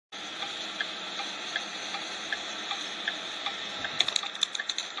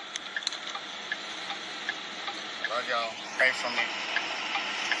Love y'all. Pray for me.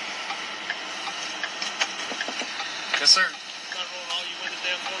 Yes, sir. Not rolling all your windows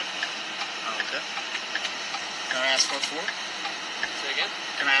down for me. Okay. Can I ask what for? Say again?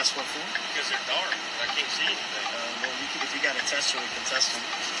 Can I ask what for? Because they're dark. I can't see anything. Well, if you got a tester, we can test them.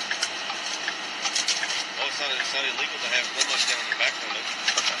 Oh, it's not illegal to have windows down in your back window.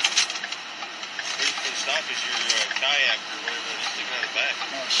 Okay. The reason for the stop is your kayak or whatever it is sticking out of the back.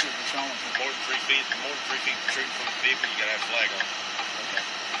 Oh, shit. What's wrong with it? More than 3 feet protruding from the vehicle, you got to have a flag on. Okay.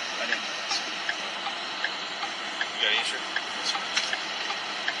 I didn't know that, sir. You got insurance? Yes, sir.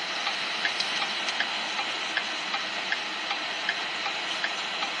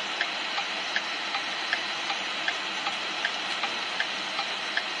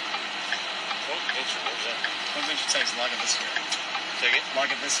 What makes you text Laga Vista? Say again?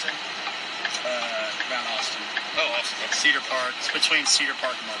 Laga Vista? Around Austin. Oh, Austin. Okay. Cedar Park. It's between Cedar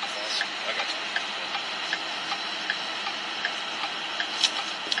Park and Marble Falls. I got you.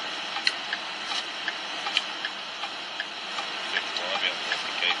 Well, I'll be able to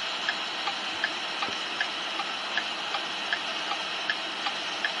investigate.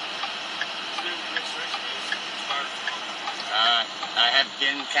 I have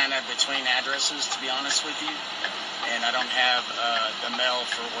been kind of between addresses, to be honest with you, and I don't have the mail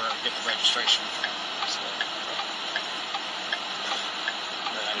for where I get the registration from. So.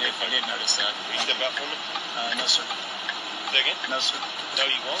 But I did notice that. Will you step out for me? No, sir. Say again? No, sir. No,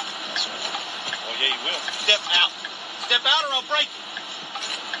 you won't? No, sir. Oh, yeah, you will. Step out. Step out or I'll break you.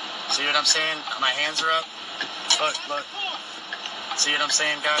 See what I'm saying? My hands are up. Look, look. See what I'm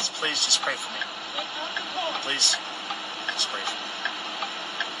saying, guys? Please just pray for me. Please, just pray for me.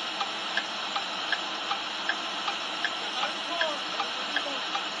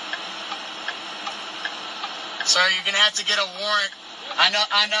 Sir, you're gonna have to get a warrant. I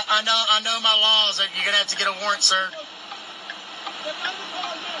know my laws. You're gonna have to get a warrant, sir.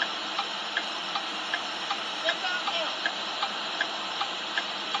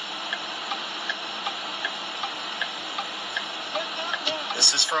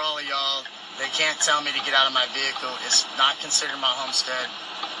 This is for all of y'all. They can't tell me to get out of my vehicle. It's not considered my homestead.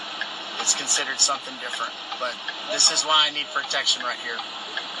 It's considered something different. But this is why I need protection right here.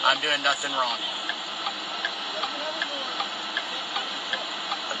 I'm doing nothing wrong.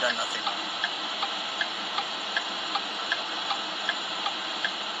 I've done nothing wrong.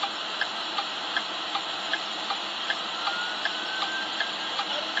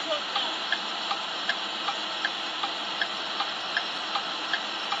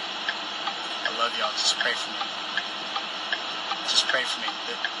 I love y'all. Just pray for me. Just pray for me.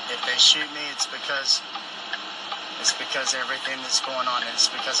 If they shoot me, it's because everything that's going on. It's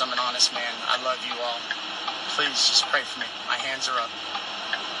because I'm an honest man. I love you all. Please just pray for me. My hands are up.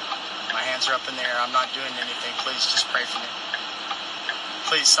 My hands are up in the air. I'm not doing anything. Please just pray for me.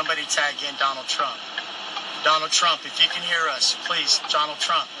 Please, somebody tag in Donald Trump. Donald Trump, if you can hear us, please, Donald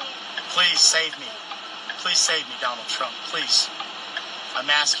Trump, please save me. Please save me, Donald Trump. Please. I'm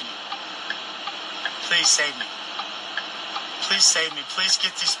asking you. Please save me. Please save me. Please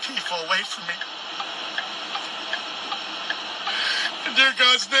get these people away from me. In dear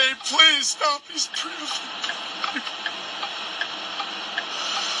God's name, please stop these people.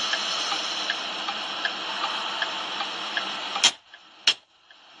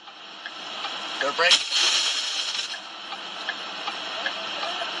 They're breaking.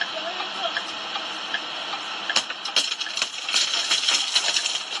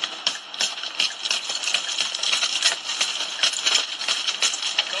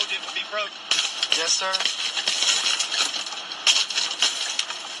 I told you it would be broke. Yes, sir.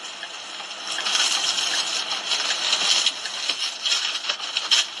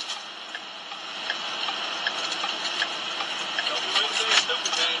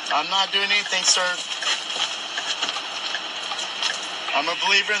 I'm not doing anything, sir. I'm a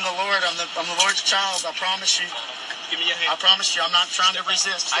believer in the Lord. I'm the Lord's child. I promise you. Give me your hand. I promise you. I'm not trying to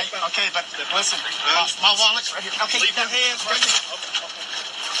resist. Okay, but listen. My wallet's right here. Okay, leave your hands right here.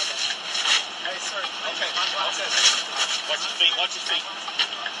 Hey, sir. Okay. Watch your feet. Watch your feet.